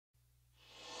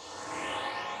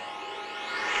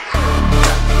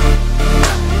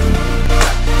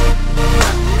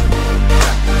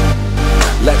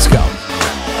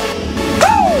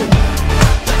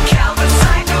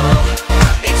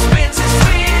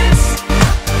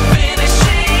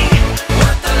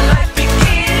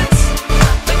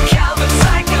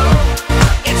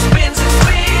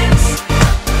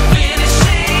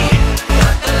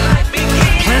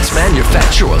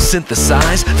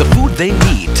synthesize the food they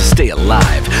need to stay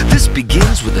alive. This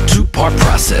begins with a two-part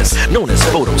process known as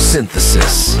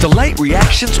photosynthesis. The light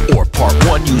reactions, or part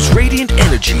 1, use radiant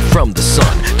energy from the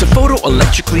sun to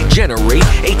photoelectrically generate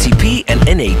ATP and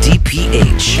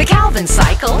NADPH. The Calvin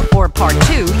cycle, or part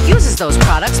 2, uses those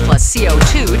products plus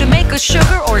CO2 to make a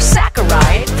sugar or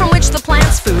saccharide from which the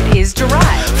plant's food is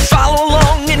derived. Follow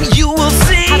along and you will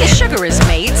see how the sugar is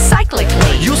made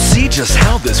cyclically. You'll see just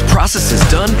how this process is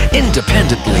done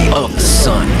independently of the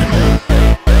sun.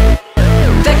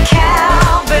 The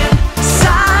Calvin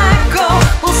cycle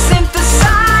will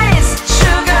synthesize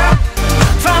sugar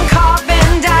from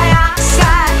carbon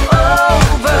dioxide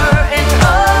over and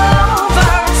over.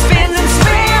 It spins and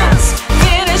spins,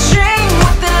 finishing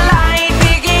with the light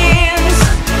begins.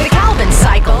 The Calvin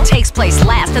cycle takes place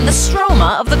last in the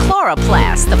stroma of the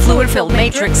chloroplast, the fluid-filled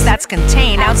matrix that's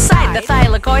contained outside the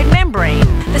thylakoid membrane.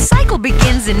 The cycle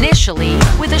begins initially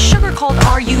with a sugar called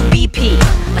RUBP,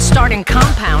 a starting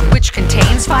compound which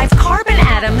contains 5 carbon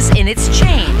atoms in its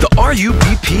chain. The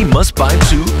RUBP must bind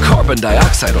to carbon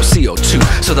dioxide, or CO2,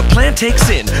 so the plant takes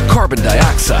in carbon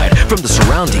dioxide from the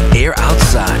surrounding air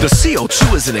outside. The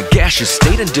CO2 is in a gaseous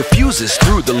state and diffuses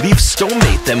through the leaf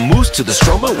stomate, then moves to the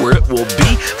stroma where it will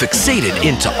be fixated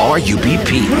into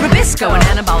RUBP. Rubisco, an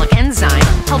anabolic enzyme,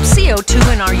 helps CO2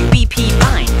 and RUBP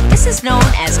bind. This is known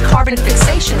as carbon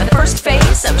fixation, the first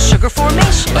phase of sugar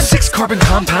formation. A 6-carbon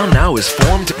compound now is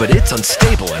formed, but it's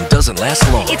unstable and doesn't last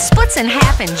long. It splits in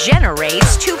half and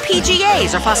generates 2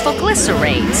 PGAs, or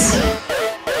phosphoglycerates.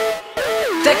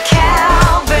 The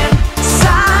Calvin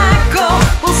cycle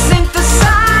will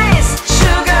synthesize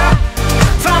sugar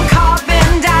from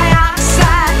carbon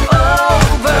dioxide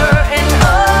over and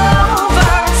over.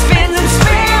 It spins and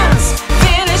spins,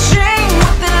 finishing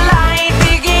with the light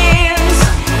begins.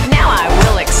 Now I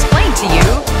will explain to you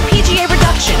PGA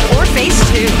reduction, or phase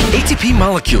 2. ATP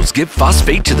molecules give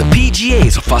phosphate to the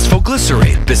PGAs, or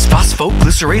phosphoglycerate.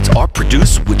 Bisphosphoglycerates are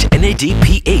produced, which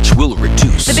NADPH will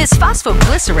reduce. The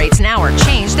bisphosphoglycerates now are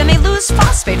changed, and they lose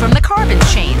phosphate from the carbon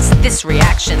chains. This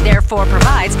reaction therefore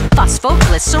provides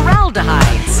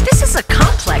phosphoglyceraldehydes. This is a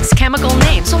complex chemical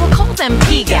name, so we'll call them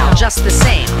PGAL just the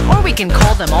same. Or we can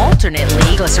call them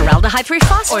alternately glyceraldehyde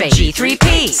 3-phosphate, or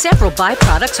G3P. Several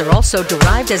byproducts are also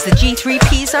derived as the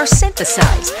G3Ps are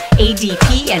synthesized.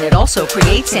 ADP, and it also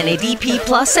creates NADP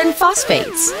plus and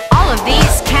phosphates. All of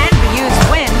these can be used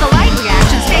when the light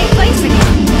reactions take place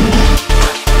again.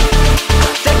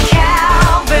 The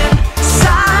Calvin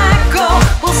cycle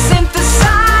will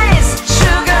synthesize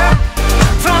sugar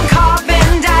from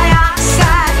carbon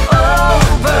dioxide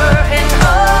over and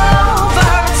over.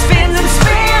 It spins and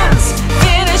spins,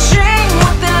 finishing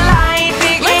with the light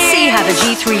begins. Let's see how the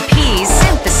G3Ps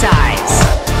synthesize.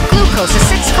 Glucose, a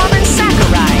 6-carbon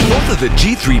saccharide. Both of the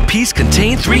G3Ps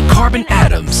contain 3 carbon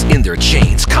atoms in their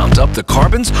chains. Count up the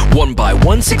carbons, 1 by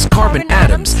 1, 6 carbon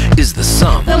atoms is the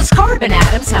sum. Those carbon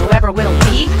atoms, however, will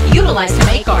be utilized to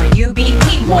make our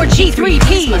UBP. More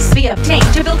G3Ps must be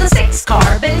obtained to build a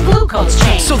 6-carbon glucose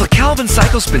chain. So the Calvin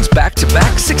cycle spins back to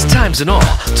back 6 times in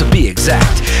all, to be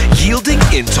exact, yielding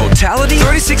in totality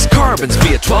 36 carbons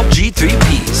via 12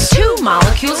 G3Ps. 2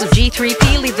 molecules of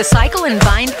G3P leave the cycle and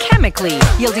bind chemically,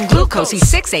 yielding glucose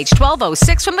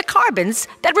E6H12O6 from the carbons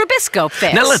that Rubisco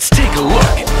fixed. Now let's take a look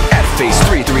at phase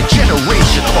 3, the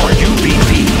regeneration of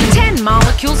RUBP. 10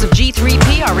 molecules of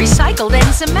G3P are recycled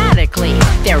enzymatically.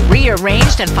 They're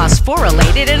rearranged and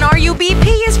phosphorylated, and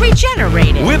RUBP is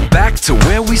regenerated. We're back to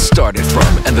where we started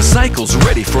from, and the cycle's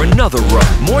ready for another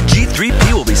run. More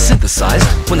G3P will be synthesized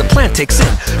when the plant takes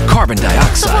in carbon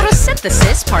dioxide. So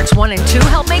photosynthesis, parts 1 and 2,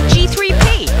 help make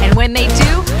G3P. And when they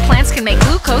do, plants can make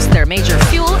glucose their major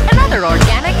fuel and other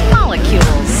organic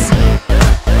molecules.